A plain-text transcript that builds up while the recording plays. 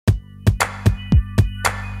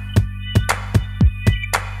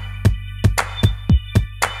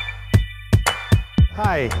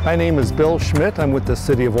Hi, my name is Bill Schmidt. I'm with the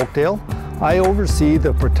City of Oakdale. I oversee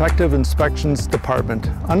the Protective Inspections Department.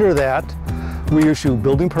 Under that, we issue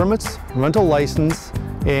building permits, rental license,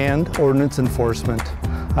 and ordinance enforcement.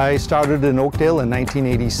 I started in Oakdale in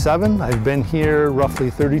 1987. I've been here roughly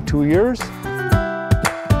 32 years.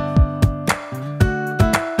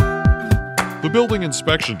 The Building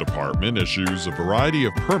Inspection Department issues a variety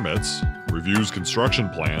of permits, reviews construction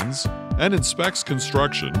plans, and inspects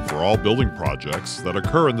construction for all building projects that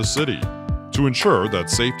occur in the city to ensure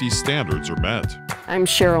that safety standards are met. I'm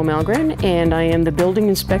Cheryl Malgren, and I am the building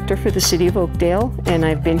inspector for the City of Oakdale, and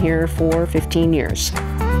I've been here for 15 years.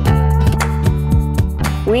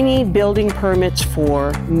 We need building permits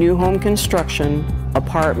for new home construction,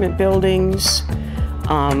 apartment buildings,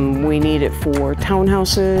 we need it for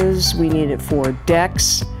townhouses, we need it for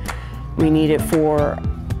decks, we need it for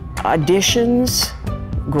additions,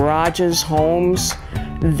 garages, homes.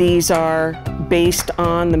 These are based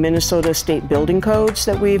on the Minnesota State Building Codes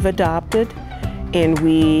that we've adopted, and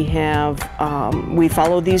we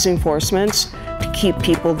follow these enforcements to keep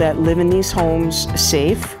people that live in these homes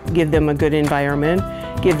safe, give them a good environment,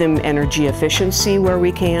 give them energy efficiency where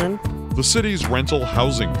we can. The city's rental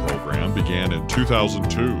housing program began in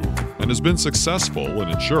 2002 and has been successful in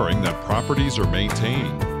ensuring that properties are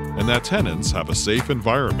maintained and that tenants have a safe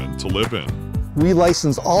environment to live in. We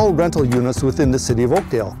license all rental units within the City of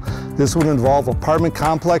Oakdale. This would involve apartment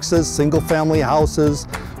complexes, single-family houses,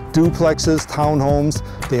 duplexes, townhomes.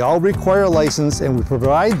 They all require a license, and we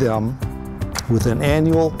provide them with an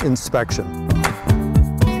annual inspection.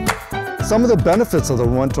 Some of the benefits of the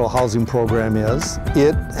rental housing program is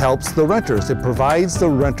it helps the renters. It provides the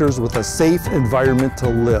renters with a safe environment to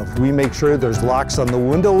live. We make sure there's locks on the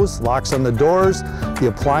windows, locks on the doors, the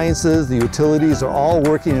appliances, the utilities are all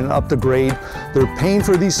working and up to grade. They're paying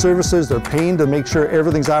for these services, they're paying to make sure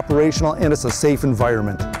everything's operational and it's a safe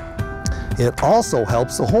environment. It also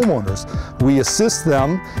helps the homeowners. We assist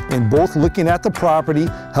them in both looking at the property,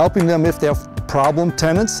 helping them if they have problem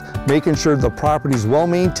tenants, making sure the property is well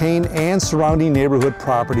maintained, and surrounding neighborhood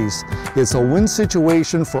properties. It's a win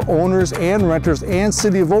situation for owners and renters and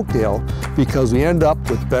City of Oakdale because we end up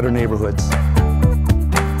with better neighborhoods.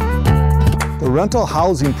 The rental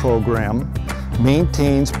housing program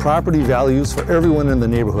maintains property values for everyone in the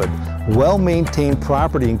neighborhood. Well-maintained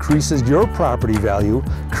property increases your property value,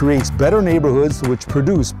 creates better neighborhoods which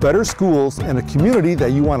produce better schools and a community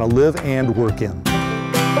that you want to live and work in.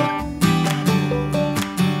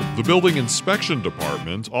 The Building Inspection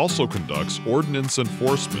Department also conducts ordinance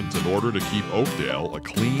enforcement in order to keep Oakdale a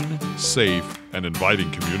clean, safe, and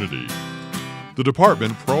inviting community. The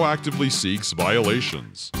department proactively seeks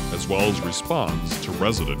violations, as well as responds to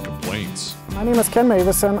resident complaints. My name is Ken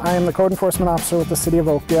Mavison. I am the Code Enforcement Officer with the City of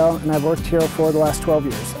Oakdale, and I've worked here for the last 12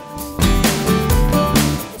 years.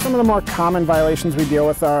 Some of the more common violations we deal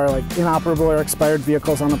with are like inoperable or expired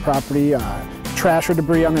vehicles on the property, trash or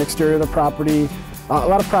debris on the exterior of the property, a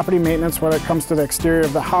lot of property maintenance, whether it comes to the exterior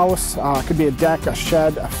of the house, could be a deck, a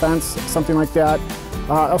shed, a fence, something like that.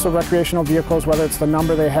 Also recreational vehicles, whether it's the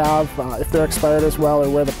number they have, if they're expired as well, or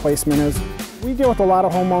where the placement is. We deal with a lot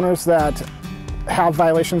of homeowners that have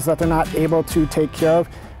violations that they're not able to take care of.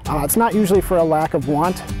 It's not usually for a lack of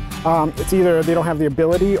want. It's either they don't have the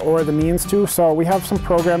ability or the means to. So we have some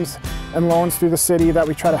programs and loans through the city that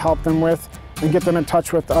we try to help them with and get them in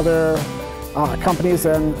touch with other companies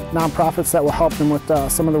and nonprofits that will help them with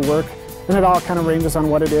some of the work. And it all kind of ranges on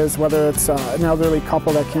what it is, whether it's an elderly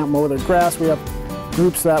couple that can't mow their grass. We have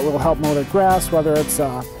groups that will help mow their grass, whether it's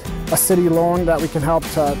a city loan that we can help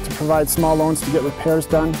to provide small loans to get repairs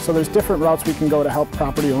done. So there's different routes we can go to help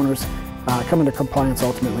property owners come into compliance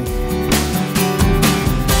ultimately.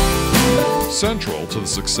 Central to the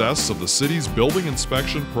success of the city's building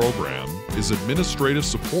inspection program is administrative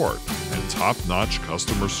support and top-notch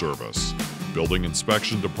customer service. Building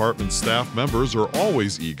Inspection Department staff members are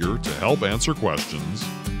always eager to help answer questions,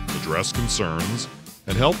 address concerns,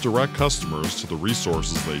 and help direct customers to the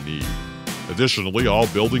resources they need. Additionally, all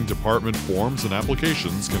building department forms and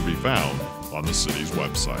applications can be found on the city's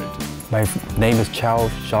website. My name is Chow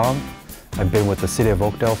Zhang. I've been with the City of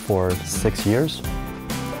Oakdale for 6 years,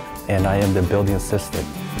 and I am the building assistant.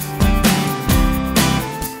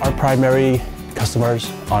 Our primary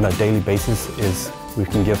customers on a daily basis is we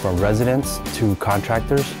can get from residents to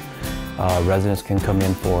contractors. Residents can come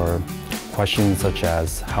in for questions such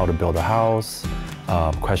as how to build a house,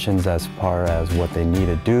 questions as far as what they need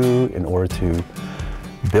to do in order to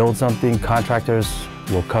build something. Contractors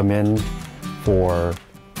will come in for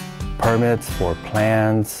permits, for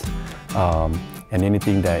plans, and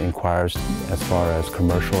anything that inquires as far as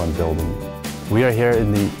commercial and building. We are here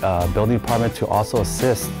in the building department to also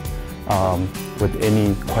assist with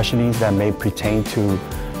any questionings that may pertain to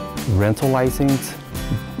rental license,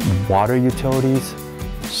 water utilities,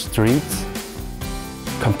 streets,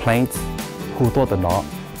 complaints, hú tốt tờ nó.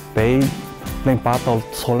 Bé lên ba tàu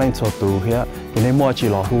số lên số tù here, cái này mua chỉ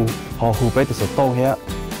là họ hú bé từ số tàu here,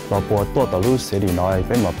 là bộ tốt tờ lưu sẽ đi nói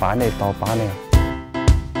bé mà bán này tàu bán này.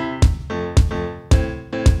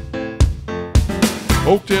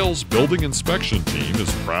 Oakdale's building inspection team is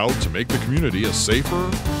proud to make the community a safer,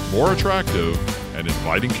 more attractive, and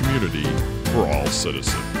inviting community for all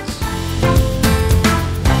citizens.